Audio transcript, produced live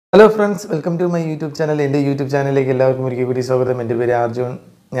Hello friends, welcome to my YouTube channel. In the YouTube channel, I welcome you to the Arjun.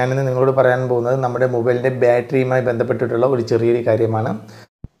 I am going to tell you mobile battery.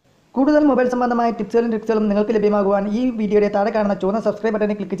 കൂടുതൽ mobile സംബന്ധമായ ടിപ്സുകളും ട്രിക്സുകളും നിങ്ങൾക്ക് ലഭ്യമാകുവാൻ ഈ വീഡിയോയുടെ താഴെ കാണുന്ന ചുവന്ന subscribe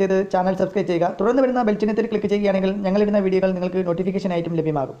ബട്ടണിൽ ക്ലിക്ക് ചെയ്ത് ചാനൽ സബ്സ്ക്രൈബ് ചെയ്യുക. തുടർന്ന് വരുന്ന ബെൽ ചിഹ്നത്തിൽ ക്ലിക്ക് ചെയ്യുകയാണെങ്കിൽ ഞങ്ങൾ ഇടുന്ന വീഡിയോകൾ നിങ്ങൾക്ക് നോട്ടിഫിക്കേഷൻ ആയിട്ടും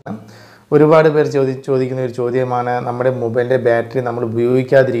ലഭ്യമാകും. ഒരുപാട് പേർ ചോദിക്കുന്ന ഒരു ചോദ്യമാണ് നമ്മുടെ മൊബൈലിന്റെ ബാറ്ററി നമ്മൾ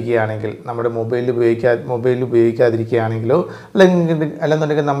ഉപയോഗിക്കാതിരിക്കുകയാണെങ്കിൽ നമ്മുടെ മൊബൈൽ ഉപയോഗിക്കാതിരിക്കുകയാണെങ്കിലോ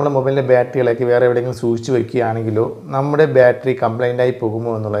അല്ലെന്നുണ്ടെങ്കിൽ നമ്മുടെ മൊബൈലിന്റെ ബാറ്ററികളൊക്കെ വേറെ എവിടെയെങ്കിലും സൂക്ഷിച്ചു വെക്കുകയാണെങ്കിലോ നമ്മുടെ ബാറ്ററി കംപ്ലൈന്റ് ആയി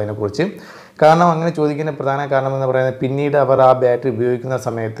പോകുമോ എന്നുള്ളതിനെക്കുറിച്ച് കാരണം അങ്ങനെ ചോദിക്കുന്ന പ്രധാന കാരണം എന്ന് പറയുന്നത് പിന്നീട് അവർ ആ ബാറ്ററി ഉപയോഗിക്കുന്ന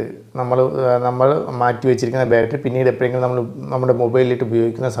സമയത്ത് നമ്മൾ മാറ്റി വെച്ചിരിക്കുന്ന ബാറ്ററി പിന്നീട് എപ്പോഴെങ്കിലും നമ്മുടെ മൊബൈലിലിട്ട്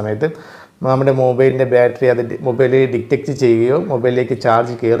ഉപയോഗിക്കുന്ന സമയത്ത് നമ്മുടെ മൊബൈലിൻ്റെ ബാറ്ററി അത് മൊബൈലിൽ ഡിറ്റക്റ്റ് ചെയ്യുകയോ മൊബൈലിലേക്ക്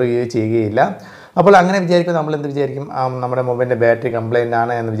ചാർജ് കയറുകയോ ചെയ്യുകയില്ല. അപ്പോൾ അങ്ങനെ വിചാരിക്കും നമ്മളെന്ത് വിചാരിക്കും നമ്മുടെ മൊബൈലിൻ്റെ ബാറ്ററി കംപ്ലൈൻ്റ്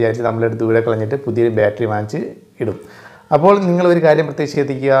ആണ് എന്ന് വിചാരിച്ച് നമ്മളെടുത്ത് ദൂരെ കളഞ്ഞിട്ട് പുതിയൊരു ബാറ്ററി വാങ്ങിച്ച് ഇടും. അപ്പോൾ നിങ്ങളൊരു കാര്യം പ്രത്യേകിച്ച്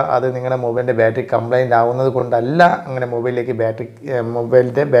ശ്രദ്ധിക്കുക, അത് നിങ്ങളുടെ മൊബൈലിൻ്റെ ബാറ്ററി കംപ്ലൈൻ്റ് ആവുന്നത് കൊണ്ടല്ല അങ്ങനെ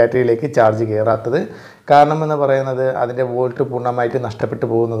മൊബൈലിൻ്റെ ബാറ്ററിയിലേക്ക് ചാർജ് കയറാത്തത്. കാരണം എന്ന് പറയുന്നത് അതിൻ്റെ വോൾട്ട് പൂർണ്ണമായിട്ട് നഷ്ടപ്പെട്ടു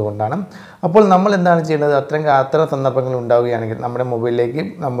പോകുന്നത് കൊണ്ടാണ്. അപ്പോൾ നമ്മൾ എന്താണ് ചെയ്യേണ്ടത്, അത്തരം സന്ദർഭങ്ങൾ ഉണ്ടാവുകയാണെങ്കിൽ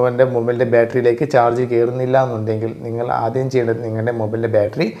നമ്മുടെ മൊബൈലിൻ്റെ ബാറ്ററിയിലേക്ക് ചാർജ് കയറുന്നില്ല എന്നുണ്ടെങ്കിൽ നിങ്ങൾ ആദ്യം ചെയ്യേണ്ടത് നിങ്ങളുടെ മൊബൈലിൻ്റെ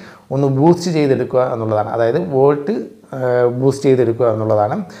ബാറ്ററി ഒന്ന് ബൂസ്റ്റ് ചെയ്തെടുക്കുക എന്നുള്ളതാണ്. അതായത് വോൾട്ട് ബൂസ്റ്റ് ചെയ്തെടുക്കുക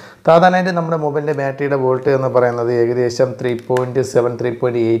എന്നുള്ളതാണ്. സാധാരണയായിട്ട് നമ്മുടെ മൊബൈലിൻ്റെ ബാറ്ററിയുടെ വോൾട്ട് എന്ന് പറയുന്നത് ഏകദേശം 3.7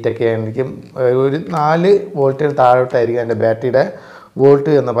 3.8 ഒക്കെ ആയിരിക്കും. ഒരു 4 വോൾട്ടിന് താഴോട്ടായിരിക്കും എൻ്റെ ബാറ്ററിയുടെ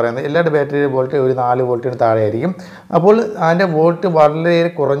വോൾട്ട് എന്ന് പറയുന്നത്. എല്ലാവരുടെ ബാറ്ററിയുടെ വോൾട്ട് ഒരു 4 വോൾട്ടിന് താഴെ ആയിരിക്കും. അപ്പോൾ അതിൻ്റെ വോൾട്ട് വളരെ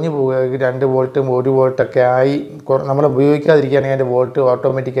കുറഞ്ഞു പോകുക, 2 വോൾട്ടും 1 വോൾട്ടൊക്കെ ആയി നമ്മൾ ഉപയോഗിക്കാതിരിക്കുകയാണെങ്കിൽ അതിൻ്റെ വോൾട്ട്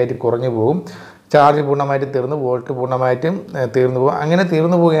ഓട്ടോമാറ്റിക്കായിട്ട് കുറഞ്ഞു പോകും. ചാർജ് പൂർണ്ണമായിട്ട് തീർന്ന് വോൾട്ട് പൂർണ്ണമായിട്ടും തീർന്നു പോകും. അങ്ങനെ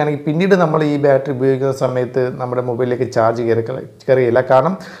തീർന്നു പോവുകയാണെങ്കിൽ പിന്നീട് നമ്മൾ ഈ ബാറ്ററി ഉപയോഗിക്കുന്ന സമയത്ത് നമ്മുടെ മൊബൈലിലേക്ക് ചാർജ് കയറിയില്ല.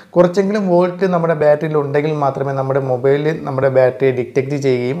 കാരണം കുറച്ചെങ്കിലും വോൾട്ട് നമ്മുടെ ബാറ്ററിയിൽ ഉണ്ടെങ്കിൽ മാത്രമേ നമ്മുടെ ബാറ്ററി ഡിറ്റക്റ്റ്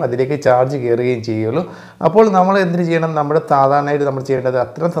ചെയ്യുകയും അതിലേക്ക് ചാർജ് കയറുകയും ചെയ്യുള്ളൂ. അപ്പോൾ നമ്മൾ എന്തിനു ചെയ്യണം, സാധാരണയായിട്ട് നമ്മൾ ചെയ്യേണ്ടത്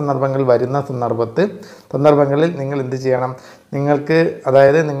അത്തരം സന്ദർഭങ്ങൾ വരുന്ന സന്ദർഭങ്ങളിൽ നിങ്ങൾ എന്ത് ചെയ്യണം,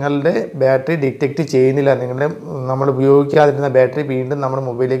 അതായത് നിങ്ങളുടെ ബാറ്ററി ഡിറ്റക്റ്റ് ചെയ്യുന്നില്ല, നമ്മൾ ഉപയോഗിക്കാതിരുന്ന ബാറ്ററി വീണ്ടും നമ്മുടെ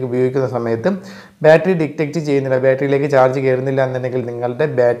മൊബൈലിലേക്ക് ഉപയോഗിക്കുന്ന സമയത്ത് ബാറ്ററി ഡിറ്റക്റ്റ് ചെയ്യുന്നില്ല, ബാറ്ററിയിലേക്ക് ചാർജ് കയറുന്നില്ല എന്നുണ്ടെങ്കിൽ നിങ്ങളുടെ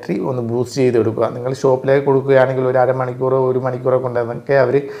ബാറ്ററി ഒന്ന് ബൂസ്റ്റ് ചെയ്ത് കൊടുക്കുക. നിങ്ങൾ ഷോപ്പിലേക്ക് കൊടുക്കുകയാണെങ്കിൽ ഒരു അരമണിക്കൂറോ 1 മണിക്കൂറോ കൊണ്ടൊക്കെ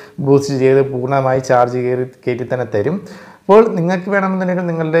അവർ ബൂസ്റ്റ് ചെയ്ത് പൂർണ്ണമായി ചാർജ് കയറ്റി തന്നെ തരും. അപ്പോൾ നിങ്ങൾക്ക് വേണമെന്നുണ്ടെങ്കിൽ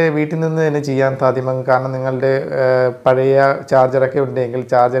നിങ്ങളുടെ വീട്ടിൽ നിന്ന് തന്നെ ചെയ്യാൻ സാധ്യമാകും. കാരണം നിങ്ങളുടെ പഴയ ചാർജറൊക്കെ ഉണ്ടെങ്കിൽ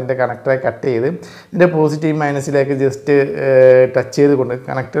ചാർജറിൻ്റെ കണക്ടറെ കട്ട് ചെയ്ത് ഇതിൻ്റെ പോസിറ്റീവ് മൈനസിലേക്ക് ജസ്റ്റ് ടച്ച് ചെയ്തുകൊണ്ട്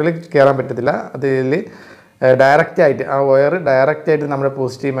കണക്ടറിൽ കയറാൻ പറ്റത്തില്ല, അതിൽ ഡയറക്റ്റായിട്ട് ആ വയർ ഡയറക്റ്റായിട്ട് നമ്മുടെ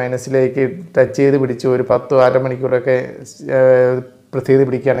പോസിറ്റീവ് മൈനസിലേക്ക് ടച്ച് ചെയ്ത് പിടിച്ച് ഒരു 10 അരമണിക്കൂറൊക്കെ പ്രസ് ചെയ്ത്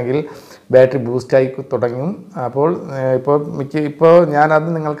പിടിക്കുകയാണെങ്കിൽ ബാറ്ററി ബൂസ്റ്റായി തുടങ്ങും. അപ്പോൾ ഇപ്പോൾ ഞാനത്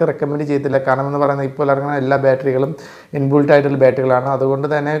നിങ്ങൾക്ക് റെക്കമെൻഡ് ചെയ്തില്ല. കാരണം എന്ന് പറയുന്നത് ഇപ്പോൾ ഇറങ്ങുന്ന എല്ലാ ബാറ്ററികളും ഇൻബിൽട്ടായിട്ടുള്ള ബാറ്ററികളാണ്. അതുകൊണ്ട്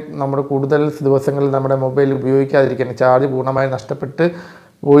തന്നെ നമ്മുടെ കൂടുതൽ ദിവസങ്ങളിൽ നമ്മുടെ മൊബൈൽ ഉപയോഗിക്കാതിരിക്കണം, ചാർജ് പൂർണ്ണമായി നഷ്ടപ്പെട്ട്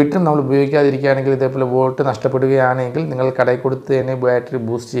പോയിട്ടും നമ്മൾ ഉപയോഗിക്കാതിരിക്കുകയാണെങ്കിൽ ഇതേപോലെ വോൾട്ട് നഷ്ടപ്പെടുകയാണെങ്കിൽ നിങ്ങൾ കടയിൽ കൊടുത്ത് തന്നെ ബാറ്ററി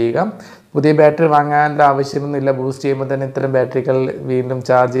ബൂസ്റ്റ് ചെയ്യുക. പുതിയ ബാറ്ററി വാങ്ങാനുള്ള ആവശ്യമൊന്നുമില്ല. ബൂസ്റ്റ് ചെയ്യുമ്പോൾ തന്നെ ഇത്തരം ബാറ്ററികൾ വീണ്ടും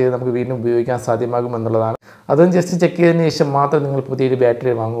ചാർജ് ചെയ്ത് നമുക്ക് വീണ്ടും ഉപയോഗിക്കാൻ സാധ്യമാകും എന്നുള്ളതാണ്. അതും ജസ്റ്റ് ചെക്ക് ചെയ്തതിന് ശേഷം മാത്രം നിങ്ങൾ പുതിയൊരു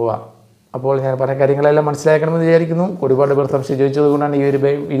ബാറ്ററി വാങ്ങുക. അപ്പോൾ ഞാൻ പറഞ്ഞ കാര്യങ്ങളെല്ലാം മനസ്സിലാക്കണമെന്ന് വിചാരിക്കുന്നു. ഒരുപാട് പേർ സംശയം ചോദിച്ചതുകൊണ്ടാണ് ഈ ഒരു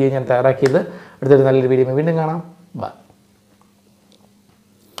വീഡിയോ ഞാൻ തയ്യാറാക്കിയത്. അടുത്തൊരു നല്ലൊരു വീഡിയോ വീണ്ടും കാണാം. ബൈ.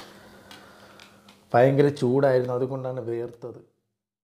 ഭയങ്കര ചൂടായിരുന്നു, അതുകൊണ്ടാണ് വേർത്തത്.